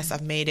thinking, yes,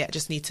 I've made it. I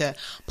just need to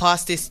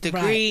pass this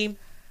degree.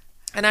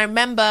 And I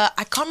remember,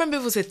 I can't remember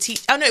if it was a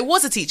teacher. Oh no, it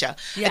was a teacher.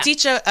 A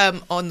teacher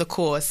on the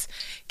course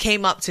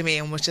came up to me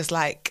and was just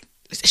like,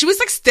 she was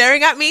like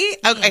staring at me.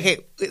 Okay,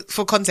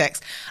 for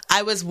context,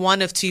 I was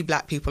one of 2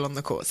 black people on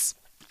the course.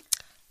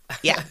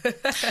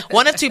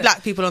 One of 2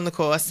 black people on the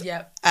course.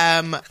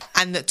 And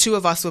the 2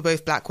 of us were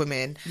both black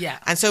women.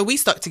 And so we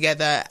stuck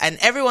together, and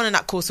everyone in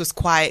that course was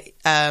quite,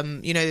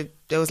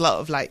 there was a lot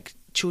of like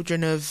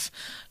children of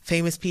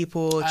famous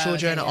people,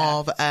 children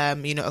of,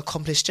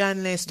 accomplished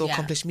journalists or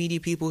accomplished media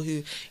people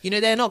who,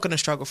 they're not going to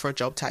struggle for a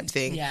job type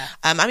thing.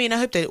 I mean, I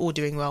hope they're all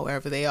doing well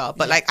wherever they are.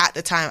 But like at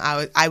the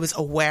time, I was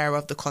aware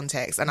of the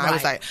context, and I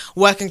was like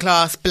working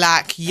class,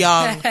 black,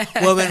 young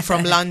woman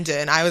from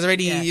London. I was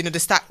already,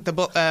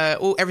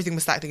 everything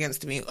was stacked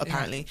against me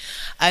apparently.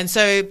 And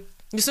so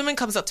this woman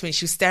comes up to me,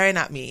 she was staring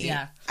at me,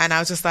 and I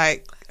was just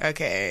like,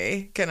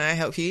 okay, can I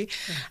help you?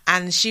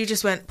 And she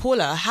just went,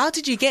 Paula, how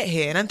did you get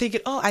here? And I'm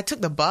thinking, I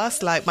took the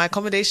bus, like my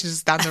accommodation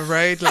is down the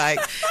road. Like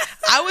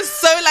I was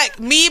so like,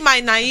 my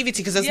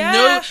naivety, because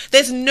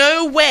there's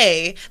no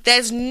way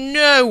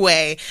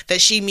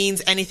that she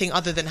means anything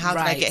other than how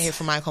did I get here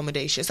from my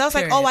accommation. So I was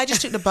like, I just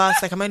took the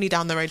bus, like I'm only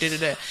down the road,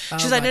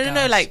 She's like,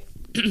 no, like,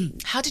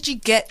 how did you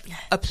get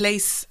a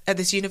place at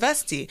this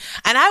university?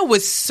 And I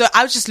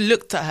just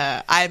looked at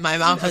her. My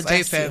mouth was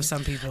open.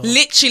 Some people.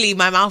 Literally,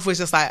 my mouth was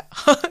just like,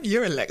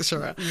 you're a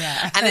lecturer.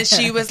 And then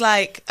she was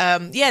like,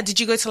 did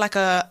you go to like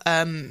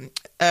a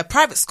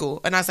private school?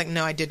 And I was like,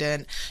 no, I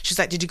didn't. She's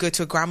like, did you go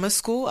to a grammar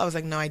school? I was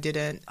like, no, I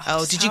didn't.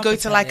 Did you go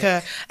to like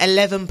a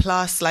 11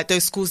 plus, like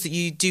those schools that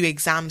you do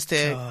exams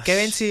to go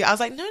into? I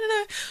was like, no,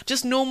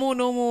 just normal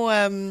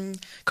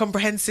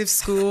comprehensive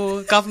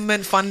school,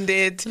 government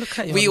funded.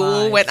 We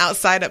all went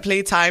outside at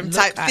playtime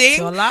type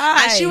thing.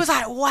 And she was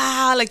like,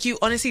 wow, like you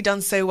honestly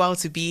done so well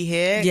to be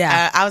here.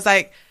 I was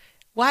like,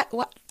 what?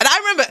 And I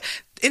remember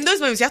in those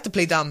moments you have to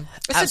play dumb.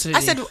 I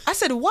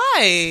said,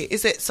 why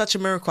is it such a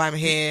miracle I'm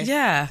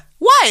here?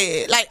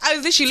 Why? Like, I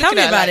was literally looking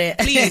at it.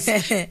 Like, please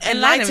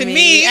enlighten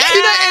me.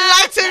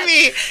 Enlighten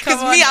me.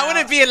 Because I want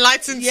to be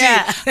enlightened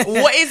too.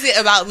 What is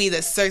it about me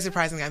that's so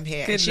surprising I'm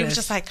here? And she was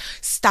just like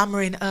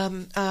stammering,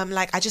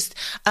 like, I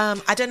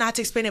don't know how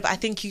to explain it, but I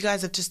think you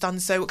guys have just done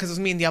so, because it was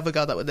me and the other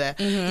girl that were there.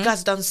 You guys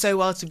have done so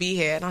well to be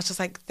here. And I was just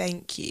like,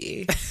 thank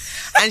you.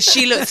 And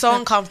she looked so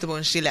uncomfortable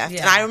and she left.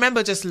 And I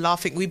remember just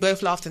laughing. We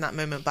both laughed in that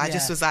moment, but I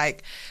just was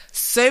like,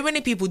 so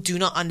many people do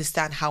not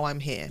understand how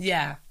I'm here.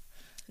 Yeah.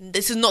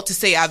 This is not to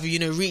say I've,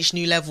 reached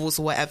new levels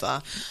or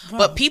whatever,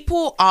 but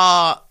people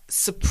are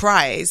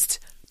surprised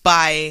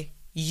by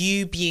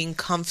you being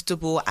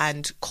comfortable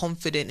and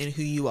confident in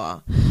who you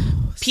are.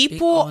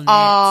 People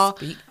are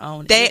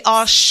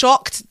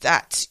shocked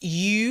that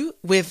you,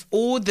 with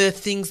all the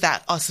things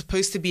that are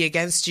supposed to be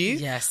against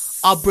you,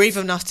 are brave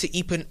enough to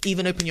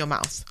even open your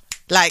mouth.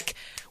 Like,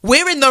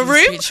 we're in the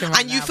room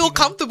and you feel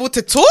comfortable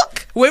to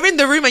talk. We're in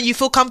the room and you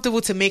feel comfortable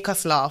to make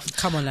us laugh.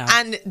 Come on now.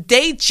 And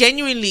they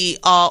genuinely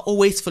are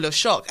always full of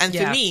shock. And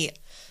for me,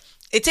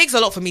 it takes a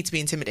lot for me to be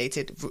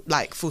intimidated,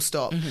 like, full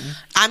stop.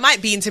 I might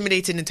be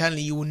intimidated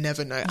internally. You will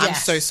never know. I'm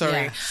so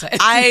sorry. Yeah. So,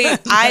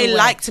 I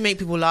like to make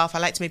people laugh. I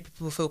like to make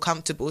people feel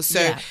comfortable.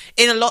 So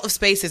in a lot of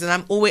spaces,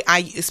 and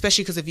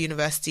especially because of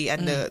university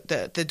and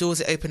the doors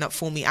that open up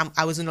for me,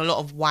 I was in a lot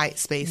of white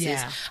spaces.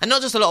 Yeah. And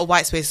not just a lot of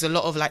white spaces, a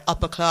lot of like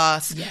upper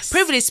class,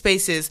 privileged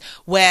spaces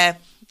where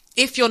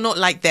if you're not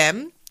like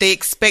them, they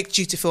expect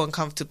you to feel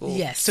uncomfortable.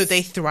 Yes. So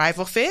they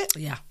thrive off it.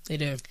 Yeah, they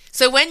do.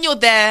 So when you're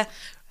there,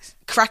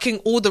 cracking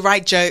all the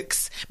right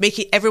jokes,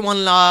 making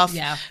everyone laugh,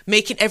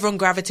 making everyone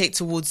gravitate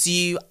towards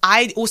you.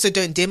 I also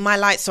don't dim my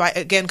lights. So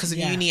again, because of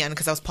uni and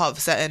because I was part of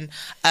certain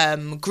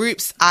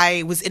groups,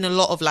 I was in a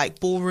lot of like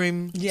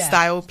ballroom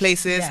style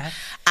places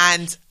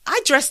and I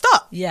dressed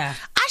up. Yeah.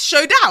 I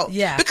showed out.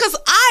 Yeah. Because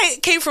I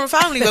came from a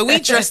family where we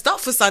dressed up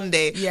for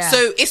Sunday. Yeah.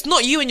 So it's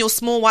not you in your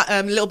small white,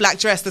 little black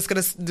dress that's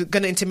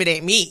gonna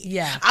intimidate me.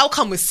 Yeah. I'll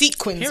come with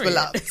sequins,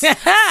 beloved.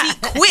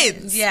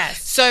 Sequins.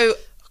 Yes. So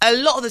a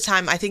lot of the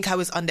time, I think I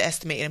was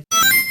underestimated.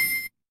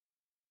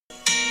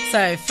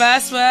 So,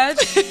 first word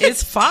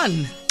is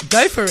fun.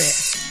 Go for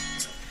it.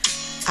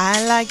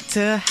 I like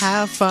to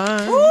have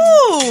fun.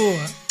 Ooh.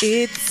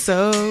 It's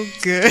so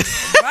good.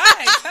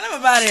 Right, tell them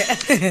about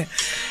it.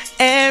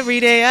 Every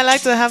day I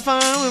like to have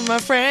fun with my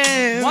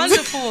friends.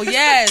 Wonderful,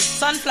 yes.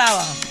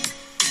 Sunflower.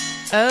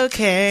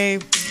 Okay.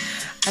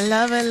 I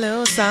love a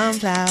little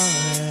sunflower.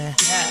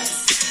 Yes.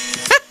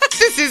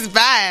 This is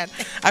bad.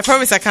 I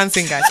promise I can't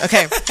sing, guys.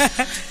 Okay.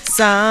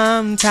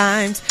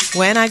 Sometimes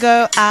when I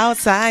go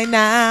outside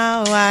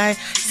now, I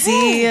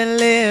see a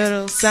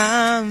little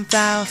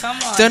sunflower.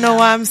 Don't know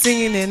why I'm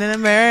singing in an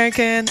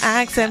American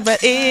accent,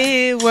 but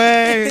it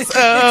works.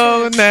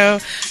 Oh no.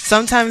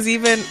 Sometimes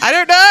even, I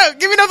don't know.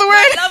 Give me another word.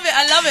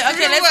 I love it.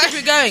 Okay, let's keep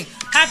it going.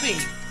 Happy.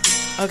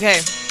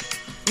 Okay.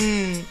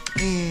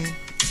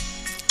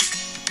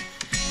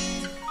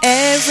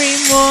 Every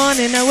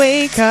morning I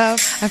wake up,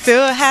 I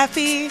feel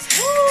happy,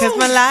 cause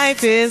my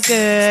life is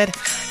good.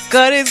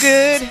 God is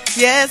good,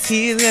 yes,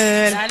 he's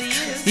good. That he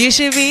is. You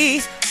should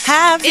be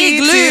happy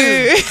Igloo.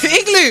 too.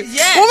 Igloo.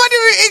 Yes. What am I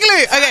doing with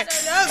igloo? Okay. I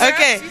don't know,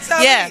 Okay.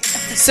 Yeah.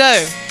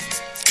 So,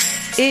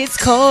 it's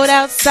cold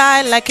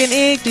outside like an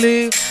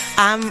igloo.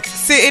 I'm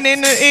sitting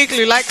in the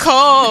igloo like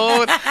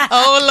cold.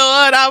 Oh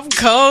Lord, I'm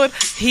cold.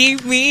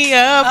 Heat me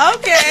up.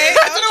 Okay.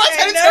 I don't know why I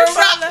turned into a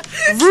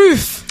rap.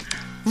 Roof.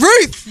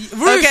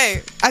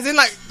 Okay. As in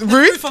like roof?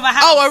 Roof of a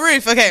house. Oh, a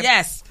roof. Okay.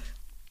 Yes.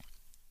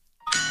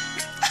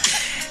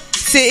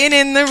 Sitting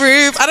in the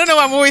roof. I don't know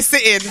why I'm always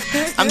sitting.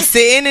 I'm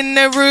sitting in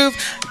the roof,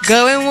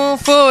 going one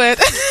forward.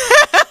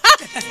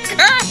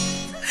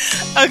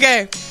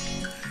 Okay.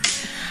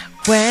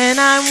 When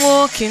I'm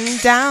walking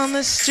down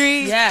the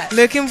street,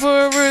 looking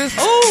for a roof,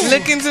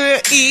 looking to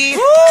eat.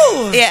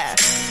 Ooh. Yeah,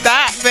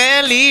 that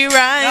barely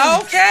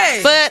rhymes. Okay.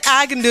 But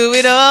I can do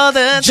it all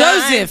the time.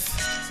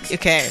 Joseph.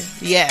 Okay.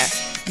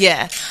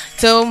 Yeah.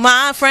 So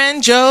my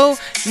friend Joe,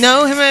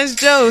 know him as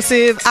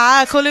Joseph.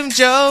 I call him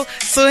Joe.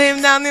 Saw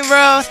him down the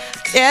road.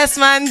 Yes,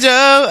 man,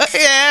 Joe.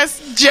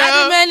 Yes, Joe.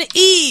 Adam and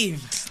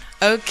Eve.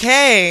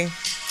 Okay.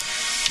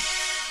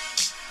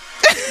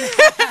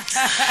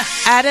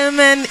 Adam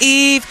and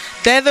Eve,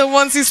 they're the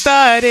ones who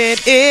started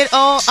it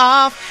all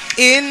off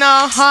in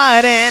our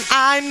heart. And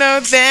I know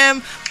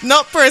them,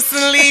 not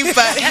personally,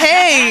 but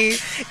hey,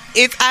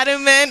 it's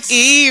Adam and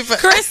Eve.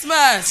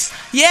 Christmas.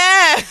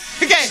 Yeah.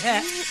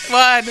 Okay.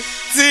 1,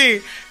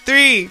 2,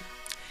 3.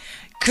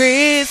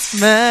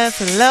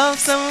 Christmas, love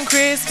some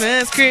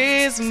Christmas.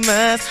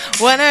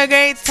 What a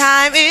great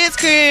time, it's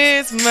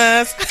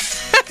Christmas.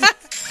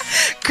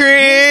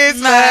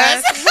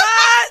 Christmas.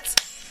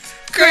 What?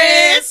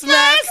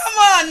 Christmas. Come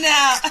on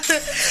now.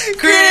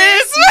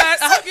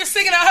 Christmas. I hope you're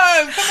singing at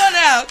home. Come on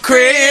now.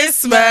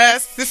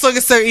 Christmas. This song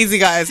is so easy,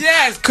 guys.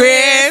 Yes.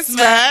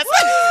 Christmas.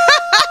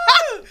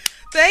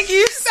 Thank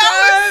you so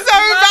That was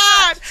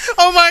much. so bad.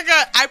 Oh my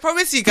God. I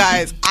promise you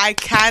guys, I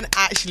can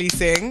actually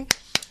sing.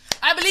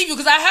 I believe you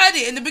because I heard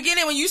it in the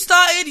beginning when you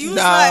started. You was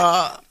like,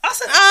 I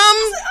said,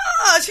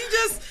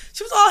 she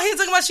She was all here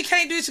talking about she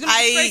can't do it. She's going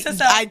to disgrace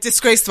herself. I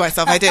disgraced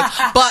myself. I did.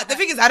 But the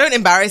thing is, I don't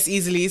embarrass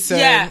easily, so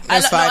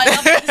it's fine. I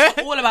love it.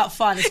 It's all about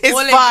fun. It's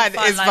fun.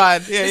 It's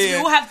fun. Yeah, We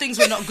all have things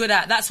we're not good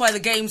at. That's why the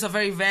games are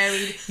very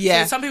varied.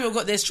 Yeah. So some people have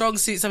got their strong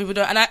suits, some people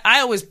don't. And I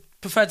always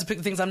prefer to pick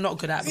the things I'm not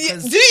good at.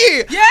 Because, do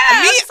you? Yeah.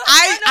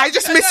 I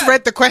just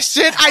misread the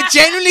question. I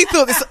genuinely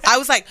thought this. I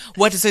was like,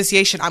 word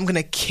association. I'm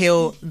gonna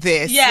kill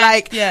this.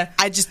 Yeah.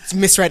 I just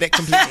misread it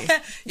completely.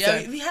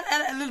 We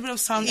had a little bit of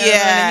song.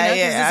 Yeah.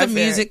 It's a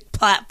music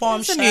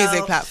platform. It's a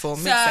music platform.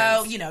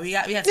 So we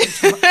had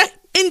to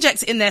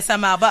inject it in there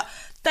somehow. But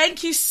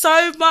thank you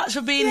so much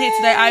for being here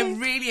today. I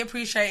really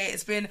appreciate it.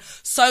 It's been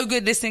so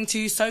good listening to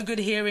you. So good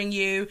hearing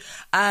you.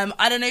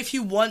 I don't know if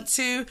you want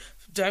to.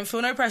 Don't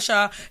feel no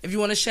pressure. If you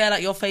want to share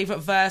like your favorite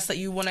verse that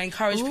you want to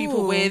encourage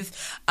people with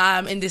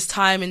in this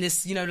time, in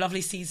this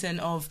lovely season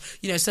of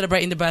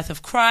celebrating the birth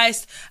of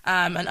Christ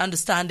and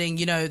understanding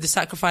the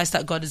sacrifice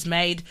that God has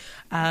made.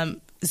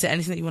 Is there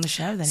anything that you want to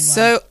share with anyone?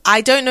 So I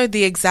don't know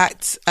the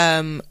exact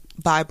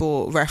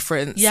Bible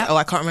reference. Yeah.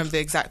 I can't remember the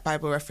exact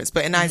Bible reference,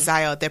 but in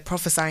Isaiah they're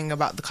prophesying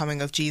about the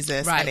coming of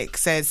Jesus, and it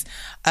says,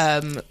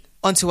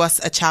 unto us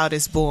a child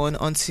is born,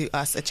 unto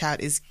us a child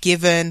is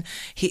given.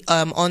 He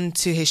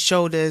onto his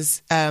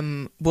shoulders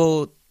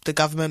will the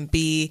government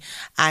be,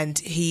 and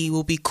he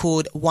will be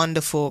called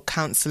Wonderful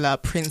Counselor,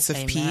 Prince of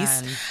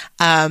Peace.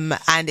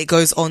 And it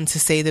goes on to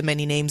say the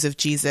many names of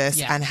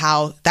Jesus and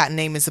how that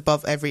name is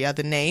above every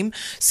other name.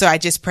 So I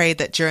just pray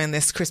that during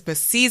this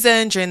Christmas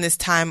season, during this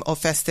time of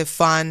festive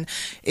fun,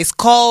 it's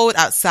cold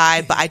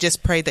outside, but I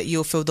just pray that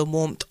you'll feel the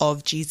warmth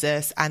of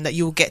Jesus and that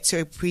you'll get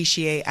to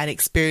appreciate and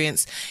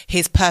experience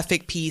his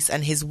perfect peace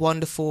and his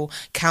wonderful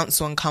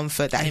counsel and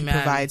comfort that he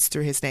provides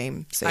through his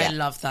name. So I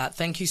love that.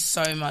 Thank you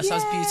so much.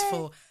 That was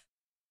beautiful.